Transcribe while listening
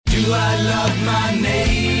Do I love my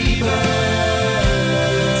neighbor?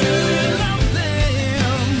 Do you love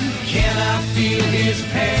them? Can I feel his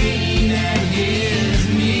pain and his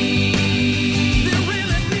need?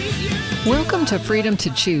 Welcome to Freedom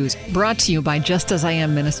to Choose, brought to you by Just As I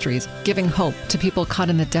Am Ministries, giving hope to people caught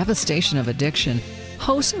in the devastation of addiction.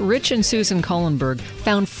 Hosts Rich and Susan Kohlenberg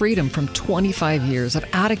found freedom from 25 years of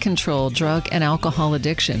out-of-control drug and alcohol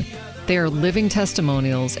addiction. They are living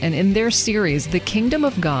testimonials, and in their series, The Kingdom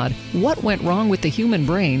of God, What Went Wrong with the Human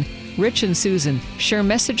Brain, Rich and Susan share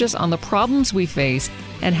messages on the problems we face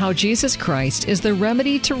and how Jesus Christ is the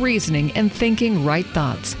remedy to reasoning and thinking right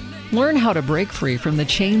thoughts. Learn how to break free from the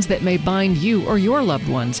chains that may bind you or your loved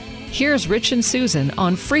ones. Here's Rich and Susan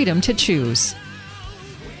on Freedom to Choose.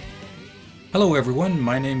 Hello, everyone.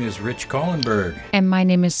 My name is Rich Kohlenberg. And my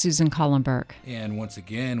name is Susan Kohlenberg. And once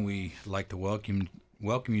again, we'd like to welcome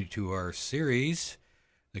you to our series,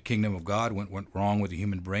 The Kingdom of God, What Went Wrong with the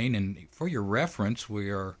Human Brain. And for your reference, we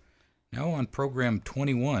are now on program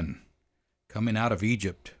 21, Coming Out of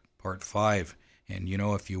Egypt, part 5. And, you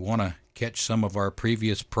know, if you want to catch some of our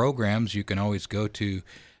previous programs, you can always go to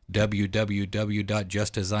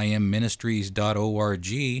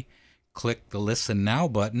www.justasimministries.org, click the Listen Now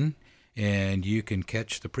button, and you can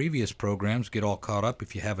catch the previous programs, get all caught up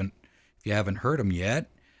if you haven't heard them yet.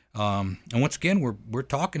 And once again, we're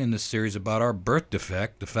talking in this series about our birth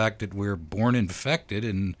defect, the fact that we're born infected,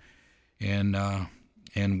 and the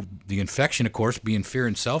infection, of course, being fear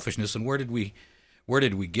and selfishness. And where did we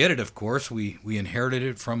get it? Of course, we inherited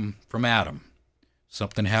it from Adam.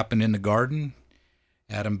 Something happened in the garden.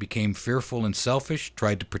 Adam became fearful and selfish,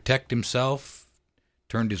 tried to protect himself,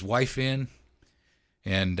 turned his wife in,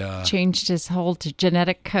 and changed his whole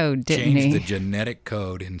genetic code, didn't he? Changed the genetic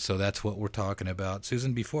code, and so that's what we're talking about.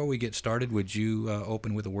 Susan, before we get started, would you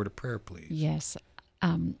open with a word of prayer, please? Yes.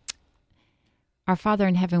 Our Father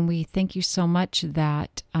in heaven, we thank you so much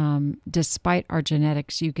that despite our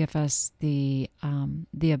genetics, you give us the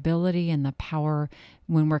ability and the power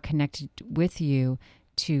when we're connected with you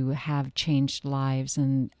to have changed lives.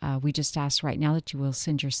 And we just ask right now that you will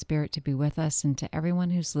send your Spirit to be with us, and to everyone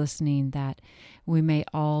who's listening, that we may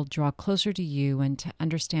all draw closer to you and to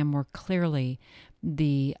understand more clearly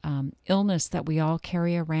the illness that we all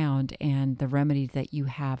carry around and the remedy that you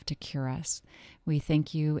have to cure us. We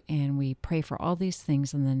thank you, and we pray for all these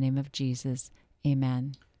things in the name of Jesus.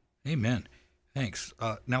 Amen. Amen. Thanks.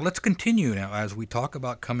 Now let's continue now as we talk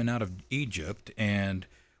about coming out of Egypt and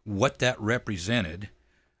what that represented.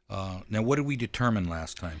 Now, what did we determine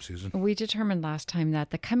last time, Susan? We determined last time that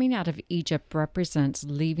the coming out of Egypt represents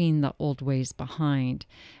leaving the old ways behind.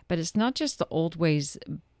 But it's not just the old ways,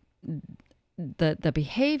 the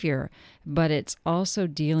behavior, but it's also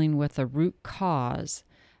dealing with the root cause,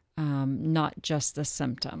 not just the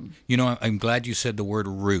symptom. You know, I'm glad you said the word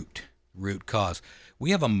root cause.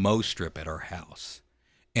 We have a mow strip at our house,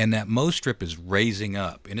 and that mow strip is raising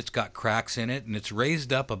up, and it's got cracks in it, and it's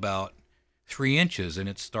raised up about 3 inches, and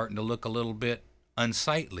it's starting to look a little bit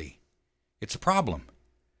unsightly. It's a problem.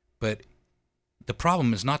 But the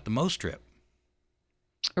problem is not the mow strip.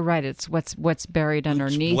 Right, it's what's buried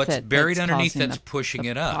underneath it. What's buried underneath that's the pushing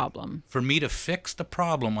it up. Problem. For me to fix the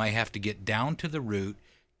problem, I have to get down to the root,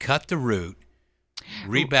 cut the root,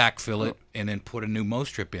 re-backfill it, and then put a new mow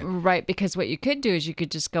strip in. Right, because what you could do is you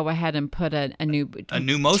could just go ahead and put a new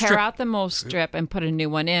mow strip. Tear out the mow strip and put a new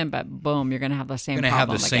one in, but boom, you're going to have the same problem again. You're going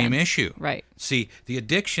to have the same issue. Right. See, the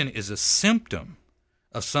addiction is a symptom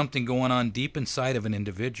of something going on deep inside of an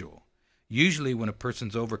individual. Usually when a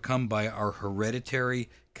person's overcome by our hereditary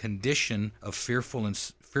condition of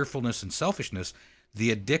fearfulness and selfishness,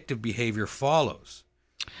 the addictive behavior follows.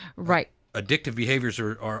 Right. Addictive behaviors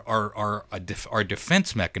are our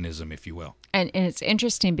defense mechanism, if you will. And it's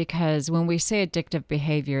interesting because when we say addictive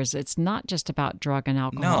behaviors, it's not just about drug and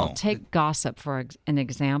alcohol. No. Take gossip for an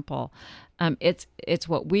example. It's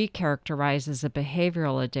what we characterize as a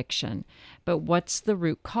behavioral addiction. But what's the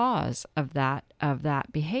root cause of that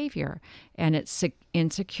behavior? And it's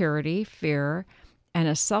insecurity, fear, and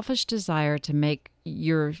a selfish desire to make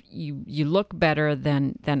you look better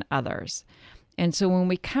than others. And so when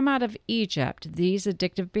we come out of Egypt, these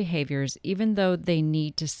addictive behaviors, even though they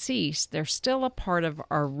need to cease, they're still a part of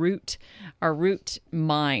our root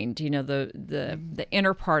mind, the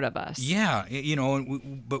inner part of us. Yeah,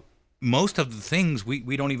 but most of the things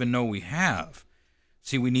we don't even know we have.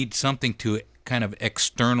 See, we need something to kind of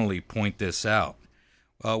externally point this out.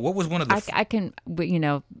 What was one of the... I can,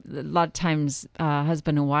 a lot of times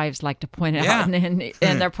husband and wives like to point out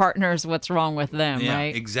and their partners what's wrong with them,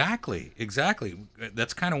 right? Exactly.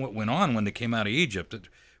 That's kind of what went on when they came out of Egypt.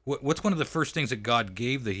 What's one of the first things that God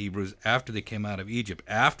gave the Hebrews after they came out of Egypt?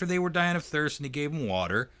 After they were dying of thirst, and he gave them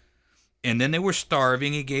water, and then they were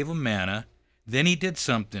starving, he gave them manna. Then he did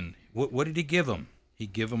something. What did he give them? He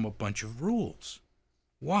gave them a bunch of rules.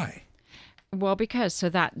 Why? Well, because so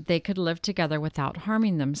that they could live together without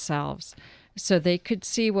harming themselves. So they could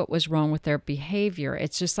see what was wrong with their behavior.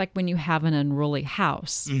 It's just like when you have an unruly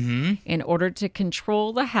house. Mm-hmm. In order to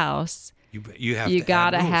control the house, you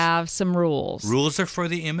got to rules. have some rules. Rules are for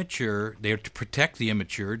the immature. They are to protect the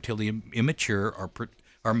immature till the immature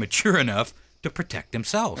are mature enough to protect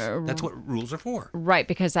themselves. That's what rules are for. Right,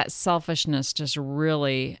 because that selfishness just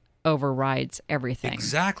really overrides everything.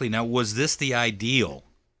 Exactly. Now, was this the ideal?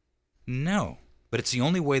 No. But it's the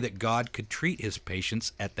only way that God could treat his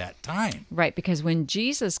patients at that time. Right, because when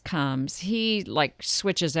Jesus comes, he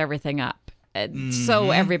switches everything up.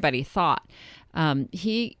 So everybody thought.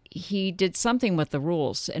 He did something with the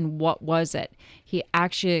rules, and what was it? He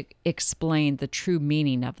actually explained the true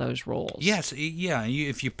meaning of those rules. Yes, yeah.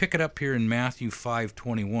 If you pick it up here in Matthew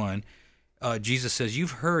 5:21, Jesus says,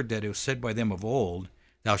 "You've heard that it was said by them of old,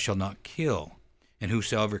 'Thou shalt not kill, and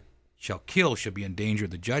whosoever shall kill shall be in danger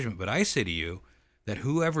of the judgment.' But I say to you that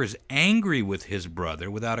whoever is angry with his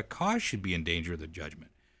brother without a cause should be in danger of the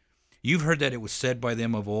judgment. You've heard that it was said by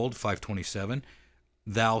them of old," 5:27,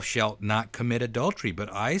 "Thou shalt not commit adultery.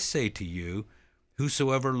 But I say to you,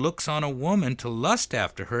 whosoever looks on a woman to lust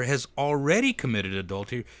after her has already committed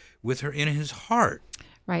adultery with her in his heart."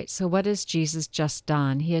 Right. So what has Jesus just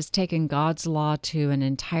done? He has taken God's law to an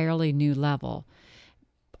entirely new level.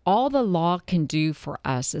 All the law can do for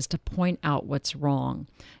us is to point out what's wrong.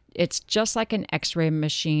 It's just like an X-ray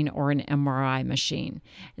machine or an MRI machine.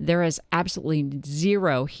 There is absolutely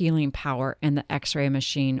zero healing power in the X-ray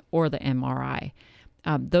machine or the MRI.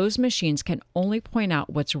 Those machines can only point out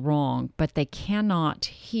what's wrong, but they cannot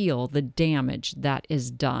heal the damage that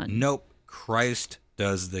is done. Nope. Christ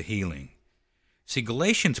does the healing. See,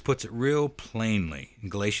 Galatians puts it real plainly in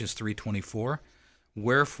Galatians 3:24.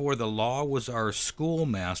 "Wherefore the law was our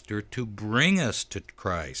schoolmaster to bring us to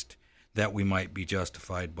Christ, that we might be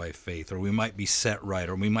justified by faith," or we might be set right,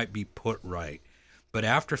 or we might be put right. But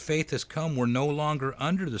after faith has come, we're no longer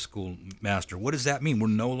under the schoolmaster. What does that mean? We're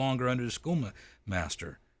no longer under the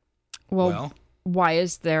schoolmaster. Well, why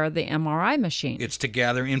is there the MRI machine? It's to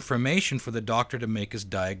gather information for the doctor to make his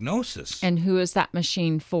diagnosis. And who is that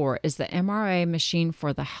machine for? Is the MRI machine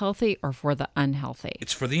for the healthy or for the unhealthy?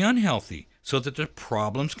 It's for the unhealthy, so that the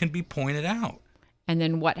problems can be pointed out. And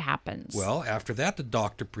then what happens? Well, after that, the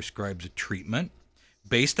doctor prescribes a treatment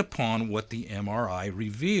based upon what the MRI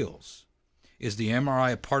reveals. Is the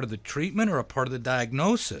MRI a part of the treatment or a part of the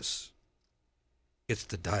diagnosis? It's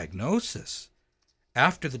the diagnosis.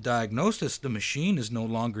 After the diagnosis, the machine is no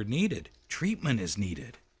longer needed. Treatment is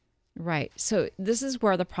needed. Right. So this is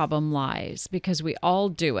where the problem lies, because we all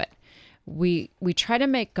do it. We try to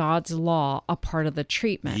make God's law a part of the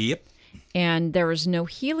treatment. Yep. And there is no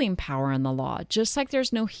healing power in the law, just like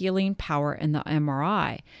there's no healing power in the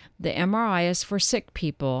MRI. The MRI is for sick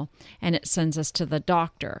people, and it sends us to the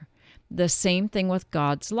doctor. The same thing with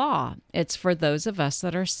God's law. It's for those of us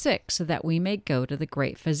that are sick, so that we may go to the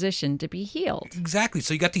great physician to be healed. Exactly.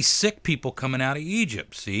 So you got these sick people coming out of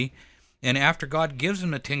Egypt, see? And after God gives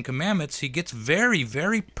them the Ten Commandments, he gets very,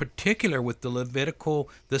 very particular with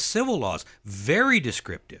the civil laws. Very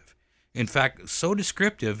descriptive. In fact, so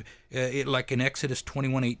descriptive, like in Exodus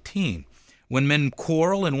 21:18, "When men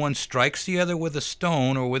quarrel and one strikes the other with a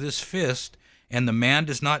stone or with his fist, and the man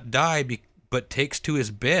does not die but takes to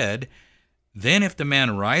his bed, then if the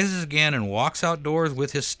man rises again and walks outdoors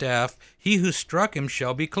with his staff, he who struck him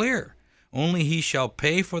shall be clear. Only he shall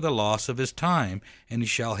pay for the loss of his time, and he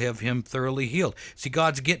shall have him thoroughly healed." See,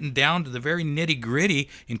 God's getting down to the very nitty-gritty.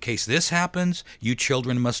 In case this happens, you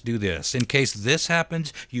children must do this. In case this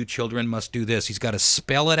happens, you children must do this. He's got to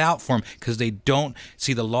spell it out for them, because they don't.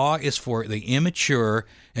 See, the law is for the immature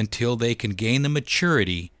until they can gain the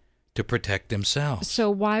maturity to protect themselves. So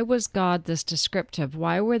why was God this descriptive?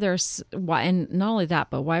 Why were there, and not only that,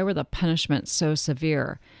 but why were the punishments so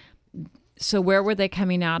severe? So where were they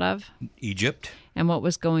coming out of? Egypt. And what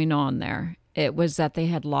was going on there? It was that they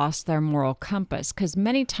had lost their moral compass, because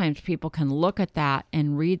many times people can look at that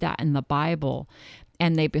and read that in the Bible,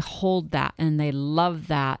 and they behold that and they love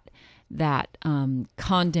that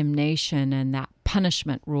condemnation and that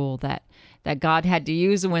punishment rule that God had to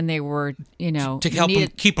use when they were, to help them,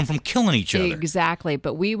 keep them from killing each other. Exactly.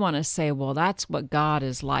 But we want to say, well, that's what God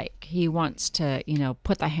is like. He wants to,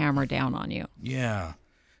 put the hammer down on you. Yeah.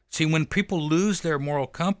 See, when people lose their moral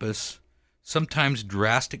compass, sometimes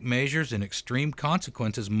drastic measures and extreme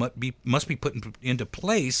consequences must be put into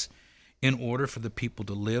place in order for the people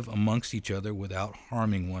to live amongst each other without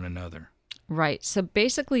harming one another. Right. So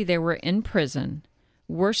basically, they were in prison,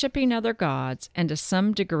 worshiping other gods, and to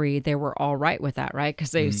some degree, they were all right with that, right?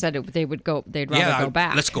 Because they said they'd rather go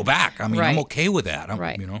back. Let's go back. I mean, Right. I'm okay with that.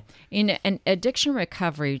 Right. You know. And addiction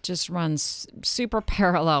recovery just runs super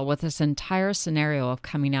parallel with this entire scenario of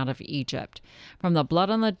coming out of Egypt. From the blood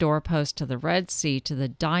on the doorpost to the Red Sea to the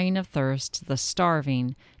dying of thirst to the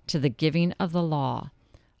starving to the giving of the law.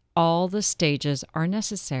 All the stages are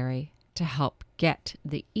necessary to help get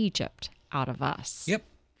the Egypt out of us. Yep.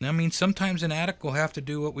 I mean, sometimes an addict will have to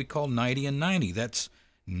do what we call 90 and 90. That's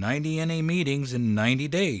 90 NA meetings in 90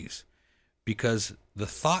 days because the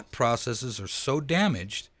thought processes are so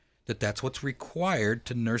damaged that that's what's required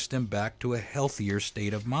to nurse them back to a healthier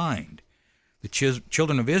state of mind. The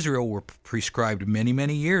children of Israel were prescribed many,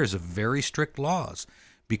 many years of very strict laws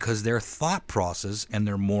because their thought process and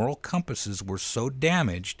their moral compasses were so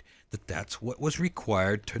damaged that that's what was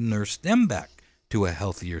required to nurse them back to a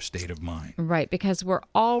healthier state of mind. Right, because we're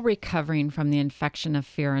all recovering from the infection of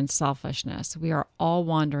fear and selfishness. We are all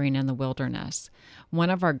wandering in the wilderness. One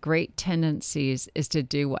of our great tendencies is to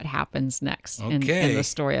do what happens next in the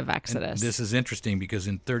story of Exodus. And this is interesting because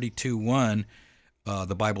in 32:1,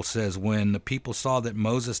 the Bible says, when the people saw that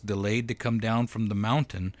Moses delayed to come down from the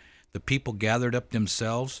mountain, the people gathered up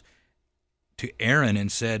themselves to Aaron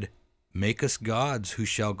and said, "Make us gods who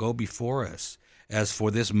shall go before us. As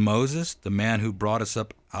for this Moses, the man who brought us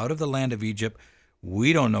up out of the land of Egypt,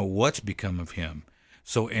 we don't know what's become of him."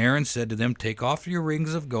 So Aaron said to them, "Take off your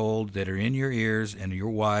rings of gold that are in your ears, and your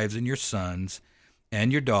wives and your sons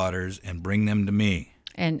and your daughters, and bring them to me."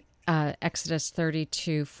 And Exodus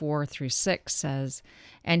 32:4-6 says,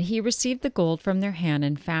 "And he received the gold from their hand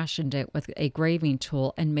and fashioned it with a graving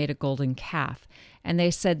tool and made a golden calf. And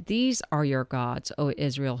they said, 'These are your gods, O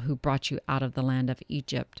Israel, who brought you out of the land of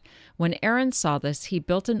Egypt.' When Aaron saw this, he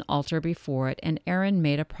built an altar before it, and Aaron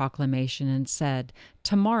made a proclamation and said,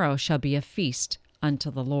 'Tomorrow shall be a feast unto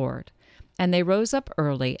the Lord.' And they rose up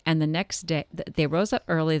early, and the next day,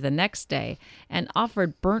 and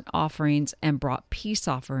offered burnt offerings and brought peace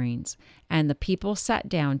offerings. And the people sat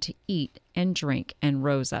down to eat and drink and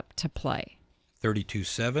rose up to play."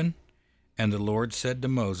 32:7, "And the Lord said to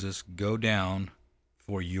Moses, Go down,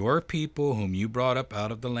 for your people whom you brought up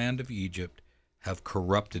out of the land of Egypt have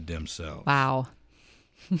corrupted themselves." Wow.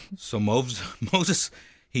 So Moses,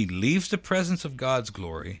 he leaves the presence of God's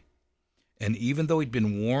glory, and even though he'd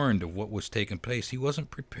been warned of what was taking place, he wasn't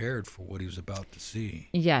prepared for what he was about to see.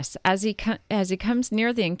 Yes, as he comes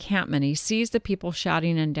near the encampment, he sees the people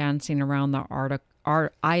shouting and dancing around the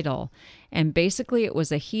idol, and basically it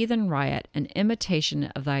was a heathen riot, an imitation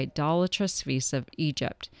of the idolatrous feasts of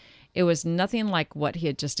Egypt. It was nothing like what he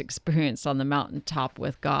had just experienced on the mountaintop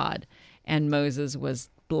with God, and Moses was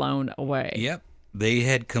blown away. Yep, they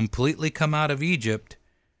had completely come out of Egypt,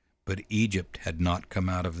 but Egypt had not come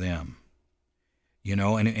out of them. You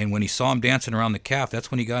know, and when he saw him dancing around the calf,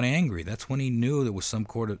 that's when he got angry. That's when he knew there was some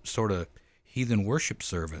sort of heathen worship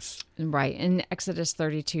service. Right, in Exodus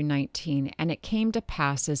 32:19, "And it came to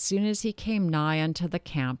pass, as soon as he came nigh unto the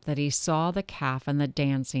camp, that he saw the calf and the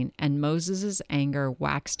dancing, and Moses' anger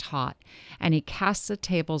waxed hot, and he cast the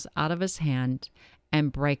tables out of his hand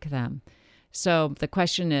and brake them." So the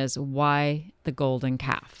question is, why the golden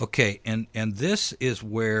calf? Okay, and this is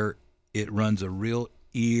where it runs a real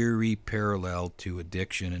eerie parallel to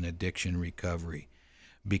addiction and addiction recovery,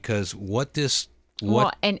 because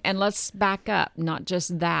and let's back up, not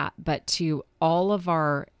just that, but to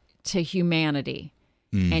humanity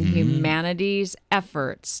and humanity's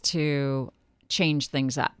efforts to change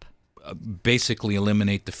things up, basically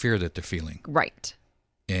eliminate the fear that they're feeling, right,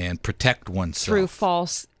 and protect oneself through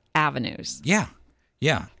false avenues. Yeah,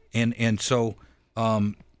 and so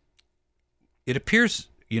it appears,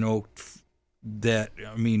 that,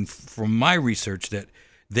 I mean, from my research, that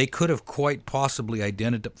they could have quite possibly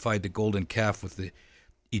identified the golden calf with the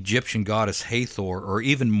Egyptian goddess Hathor, or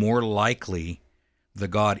even more likely, the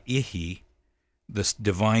god Ihi, the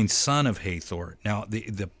divine son of Hathor. Now,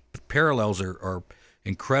 the parallels are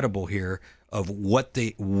incredible here of what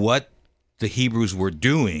the Hebrews were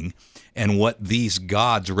doing and what these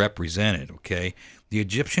gods represented. Okay, the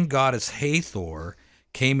Egyptian goddess Hathor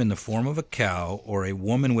came in the form of a cow, or a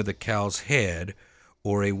woman with a cow's head,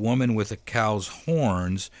 or a woman with a cow's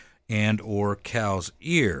horns, and or cow's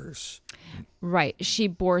ears. Right. She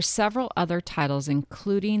bore several other titles,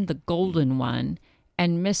 including the Golden One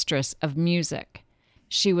and Mistress of Music.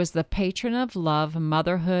 She was the patron of love,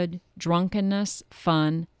 motherhood, drunkenness,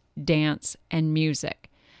 fun, dance, and music.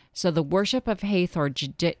 So the worship of Hathor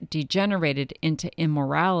degenerated into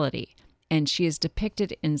immorality, and she is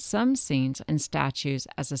depicted in some scenes and statues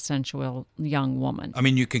as a sensual young woman. I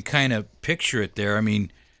mean, you can kind of picture it there. I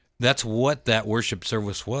mean, that's what that worship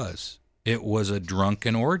service was. It was a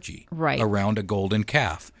drunken orgy around a golden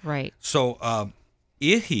calf. Right. So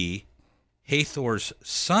Ihi, Hathor's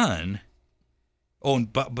son,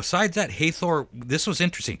 but besides that, Hathor, this was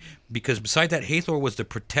interesting, because besides that, Hathor was the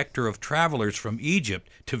protector of travelers from Egypt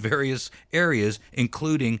to various areas,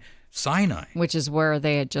 including Sinai. Which is where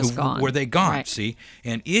they had just gone. Where they gone, right. See?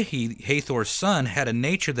 And Ihi, Hathor's son, had a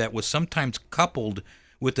nature that was sometimes coupled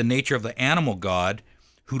with the nature of the animal god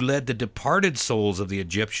who led the departed souls of the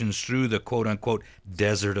Egyptians through the quote-unquote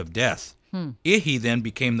desert of death. Ihi then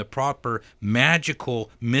became the proper magical,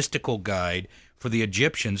 mystical guide for the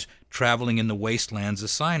Egyptians traveling in the wastelands of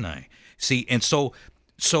Sinai. See, and so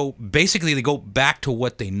basically they go back to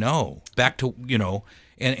what they know, back to,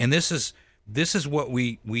 and this is what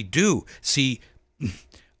we do. See,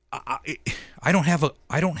 I don't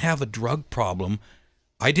have a drug problem.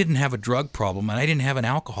 I didn't have a drug problem, and I didn't have an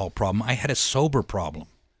alcohol problem. I had a sober problem.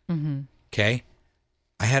 Okay,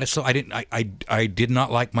 I did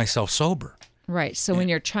not like myself sober. Right. So when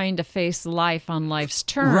you're trying to face life on life's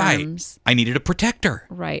terms, right, I needed a protector.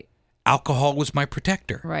 Right. Alcohol was my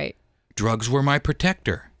protector. Right. Drugs were my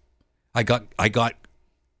protector. I got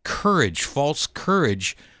courage, false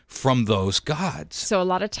courage from those gods. So a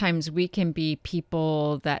lot of times we can be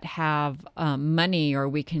people that have money, or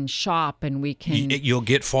we can shop, and we can... You'll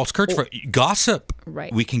get false courage from gossip.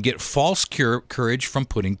 Right. We can get false courage from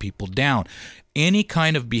putting people down. Any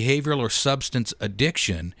kind of behavioral or substance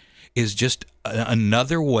addiction is just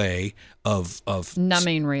another way of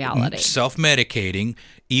numbing reality, self-medicating,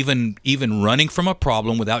 even running from a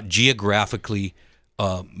problem without geographically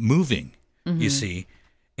moving. You see,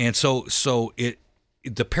 and so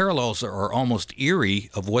the parallels are almost eerie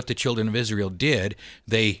of what the children of Israel did.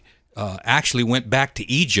 They actually went back to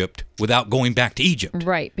Egypt without going back to Egypt.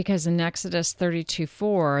 Right, because in Exodus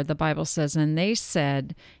 32:4, the Bible says, "And they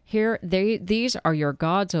said, these are your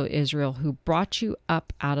gods, O Israel, who brought you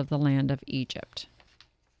up out of the land of Egypt."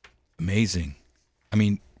 Amazing. I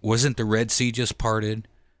mean, wasn't the Red Sea just parted?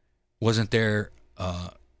 Wasn't there fresh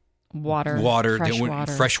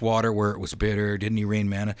water where it was bitter? Didn't he rain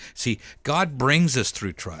manna? See, God brings us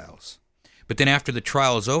through trials. But then after the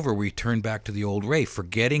trial is over, we turn back to the old way,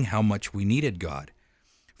 forgetting how much we needed God,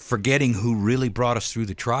 forgetting who really brought us through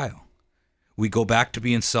the trial. We go back to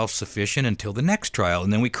being self-sufficient until the next trial,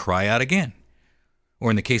 and then we cry out again. Or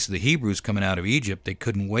in the case of the Hebrews coming out of Egypt, they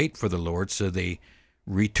couldn't wait for the Lord, so they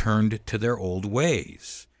returned to their old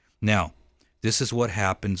ways. Now, this is what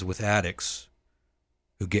happens with addicts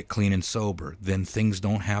who get clean and sober. Then things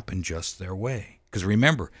don't happen just their way. Because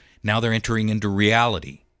remember, now they're entering into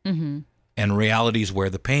reality. Mm-hmm. And reality is where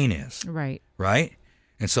the pain is. Right. Right?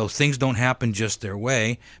 And so things don't happen just their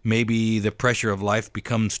way. Maybe the pressure of life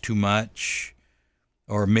becomes too much.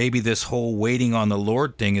 Or maybe this whole waiting on the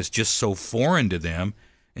Lord thing is just so foreign to them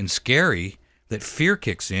and scary that fear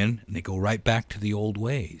kicks in and they go right back to the old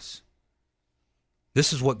ways.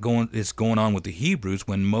 This is what is going on with the Hebrews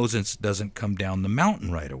when Moses doesn't come down the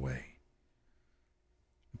mountain right away.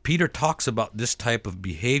 Peter talks about this type of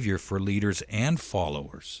behavior for leaders and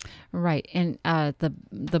followers. Right. In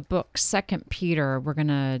the book 2 Peter, we're going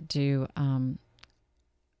to do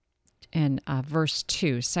in verse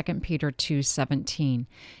 2, 2 Peter 2:17.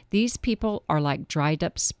 These people are like dried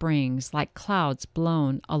up springs, like clouds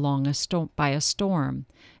blown along by a storm.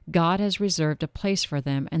 God has reserved a place for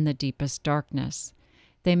them in the deepest darkness.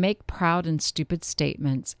 They make proud and stupid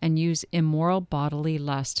statements and use immoral bodily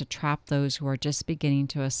lust to trap those who are just beginning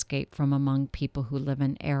to escape from among people who live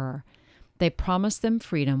in error. They promise them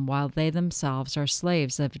freedom while they themselves are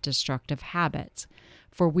slaves of destructive habits.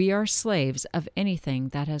 For we are slaves of anything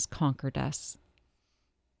that has conquered us.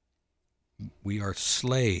 We are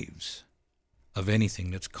slaves of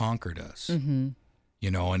anything that's conquered us. Mm-hmm.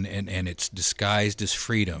 And it's disguised as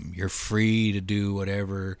freedom. You're free to do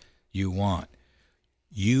whatever you want.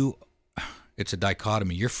 It's a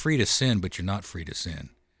dichotomy. You're free to sin, but you're not free to sin.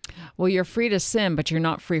 Well, you're free to sin, but you're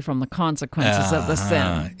not free from the consequences of the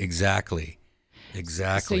sin. Exactly.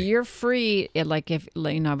 So you're free, like if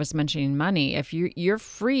I was mentioning money, if you're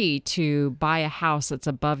free to buy a house that's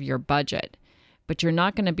above your budget, but you're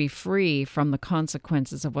not going to be free from the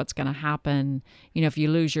consequences of what's going to happen, if you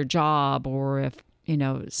lose your job or if,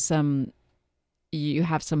 you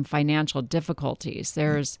have some financial difficulties.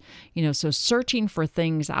 There's, so searching for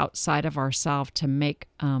things outside of ourselves to make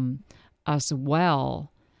us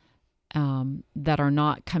well that are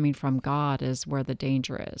not coming from God is where the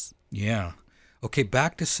danger is. Yeah. Okay,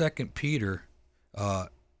 back to 2 Peter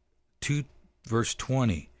 2, verse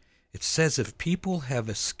 20. It says, if people have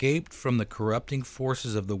escaped from the corrupting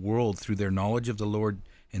forces of the world through their knowledge of the Lord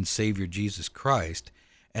and Savior Jesus Christ,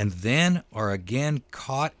 and then are again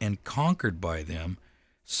caught and conquered by them,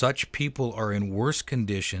 such people are in worse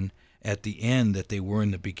condition at the end than they were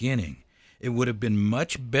in the beginning. It would have been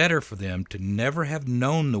much better for them to never have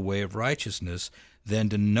known the way of righteousness than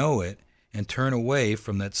to know it and turn away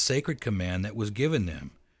from that sacred command that was given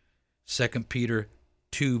them. 2 Peter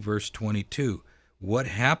 2, verse 22. What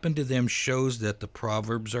happened to them shows that the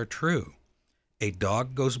proverbs are true. A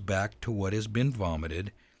dog goes back to what has been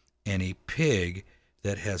vomited, and a pig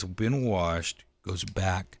that has been washed goes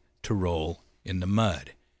back to roll in the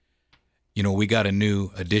mud. You know, we got a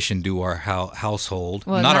new addition to our household.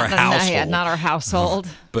 Well, not our household. Not our household.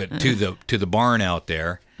 But to the barn out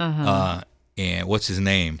there. And what's his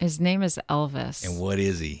name? His name is Elvis. And what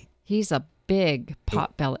is he? He's a big big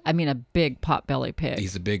potbelly pig.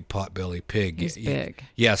 He's a big potbelly pig. He's big.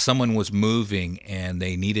 Yeah, someone was moving and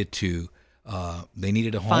they needed to a home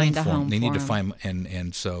for him. They needed to find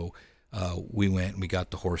and so we went and we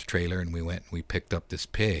got the horse trailer and we went and we picked up this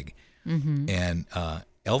pig. Mm-hmm. And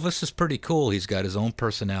Elvis is pretty cool. He's got his own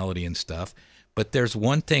personality and stuff. But there's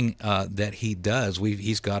one thing that he does.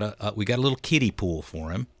 We got a little kiddie pool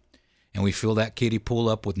for him. And we fill that kiddie pool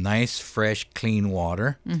up with nice, fresh, clean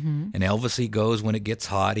water. Mm-hmm. And Elvis, he goes, when it gets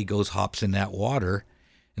hot, he goes, hops in that water.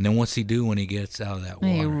 And then what's he do when he gets out of that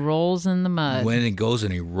water? He rolls in the mud. When he goes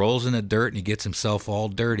and he rolls in the dirt and he gets himself all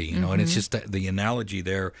dirty, you know. Mm-hmm. And it's just the analogy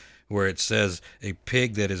there where it says a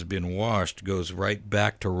pig that has been washed goes right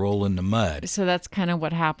back to roll in the mud. So that's kind of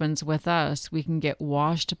what happens with us. We can get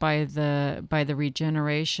washed by the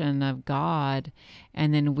regeneration of God,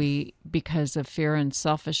 and then we, because of fear and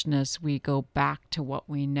selfishness, we go back to what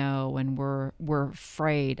we know, and we're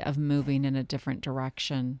afraid of moving in a different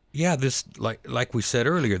direction. Yeah, this like we said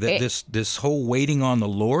earlier, that this whole waiting on the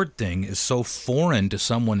Lord thing is so foreign to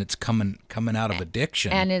someone that's coming out of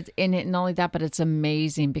addiction. And not only that, but it's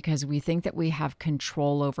amazing because we think that we have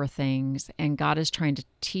control over things, and God is trying to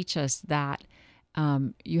teach us that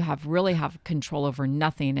you really have control over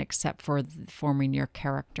nothing except for forming your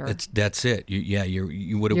character. That's it.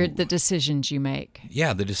 You're the decisions you make.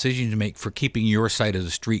 Yeah, the decisions you make for keeping your side of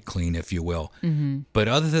the street clean, if you will. Mm-hmm. But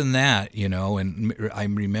other than that, you know, and I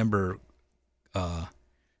remember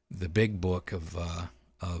the big book of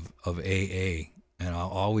AA, and I'll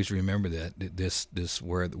always remember that this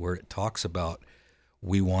where it talks about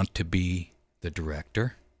we want to be the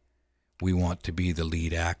director, we want to be the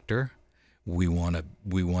lead actor. We want to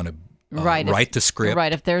write the script.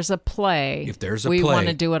 Right. If there's a play, we want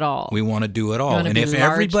to do it all. We want to do it all. And if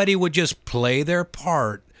everybody would just play their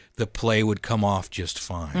part, the play would come off just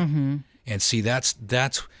fine. Mm-hmm. And see, that's.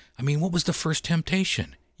 I mean, what was the first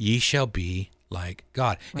temptation? Ye shall be like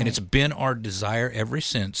God. Right. And it's been our desire ever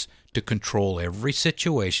since to control every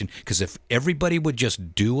situation, because if everybody would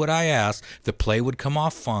just do what I ask, the play would come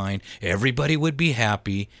off fine, everybody would be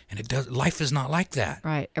happy, and life is not like that.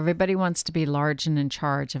 Right. Everybody wants to be large and in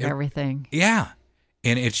charge of everything. Yeah.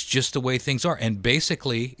 And it's just the way things are. And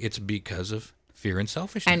basically, it's because of fear and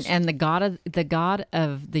selfishness. And the God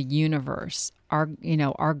of the universe,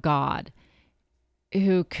 our God,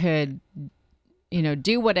 who could,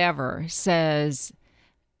 do whatever, says,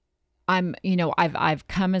 I've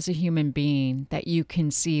come as a human being that you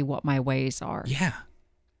can see what my ways are. Yeah.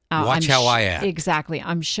 Watch how I act. Exactly.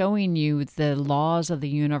 I'm showing you the laws of the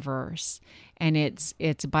universe, and it's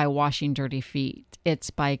by washing dirty feet. It's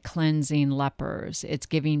by cleansing lepers. It's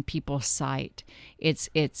giving people sight. It's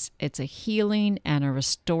a healing and a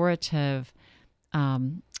restorative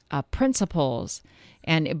principles.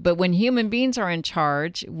 But when human beings are in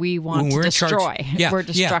charge, we want to destroy. Yeah, we're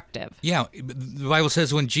destructive. Yeah. The Bible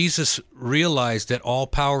says when Jesus realized that all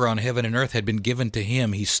power on heaven and earth had been given to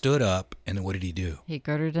him, he stood up, and what did he do? He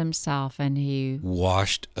girded himself and he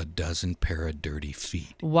washed a dozen pair of dirty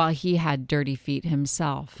feet. While he had dirty feet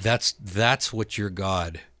himself. That's what your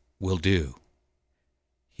God will do.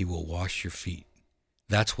 He will wash your feet.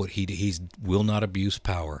 That's what he will not abuse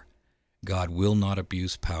power. God will not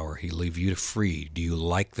abuse power. He'll leave you free. Do you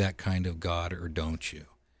like that kind of God or don't you?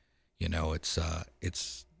 You know, it's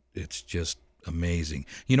just amazing.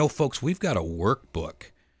 You know, folks, we've got a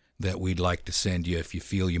workbook that we'd like to send you if you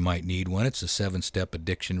feel you might need one. It's a 7-step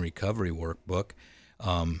addiction recovery workbook.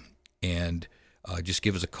 And just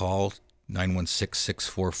give us a call,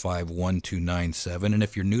 916-645-1297. And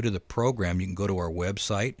if you're new to the program, you can go to our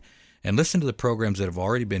website and listen to the programs that have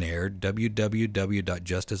already been aired,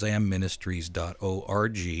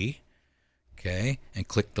 www.justasamministries.org, okay, and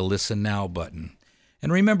click the Listen Now button.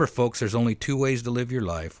 And remember, folks, there's only 2 ways to live your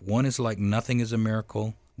life. One is like nothing is a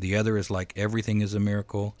miracle. The other is like everything is a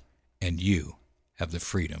miracle. and you have the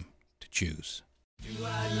freedom to choose. Do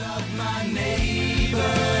I love my neighbor?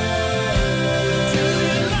 Do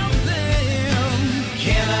you love them?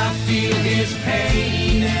 Can I feel his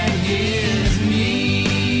pain and his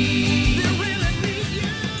need? They really need you.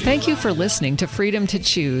 Thank you for listening to Freedom to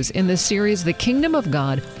Choose in the series The Kingdom of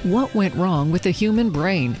God, What Went Wrong with the Human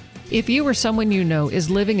Brain? If you or someone you know is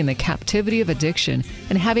living in the captivity of addiction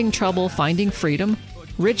and having trouble finding freedom,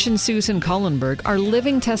 Rich and Susan Cullenberg are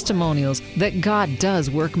living testimonials that God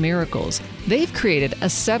does work miracles. They've created a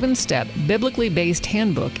 7-step biblically based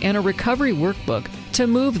handbook and a recovery workbook to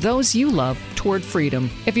move those you love toward freedom.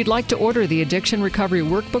 If you'd like to order the Addiction Recovery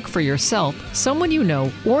Workbook for yourself, someone you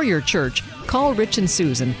know, or your church, call Rich and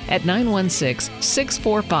Susan at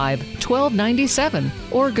 916-645-1297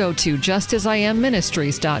 or go to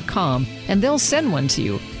justasIamministries.com and they'll send one to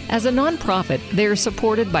you. As a nonprofit, they are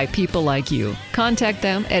supported by people like you. Contact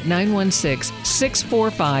them at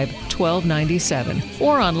 916-645-1297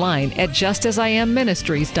 or online at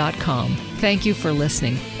justasIamministries.com. Thank you for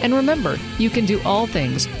listening. And remember, you can do all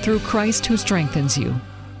things through Christ who strengthens you.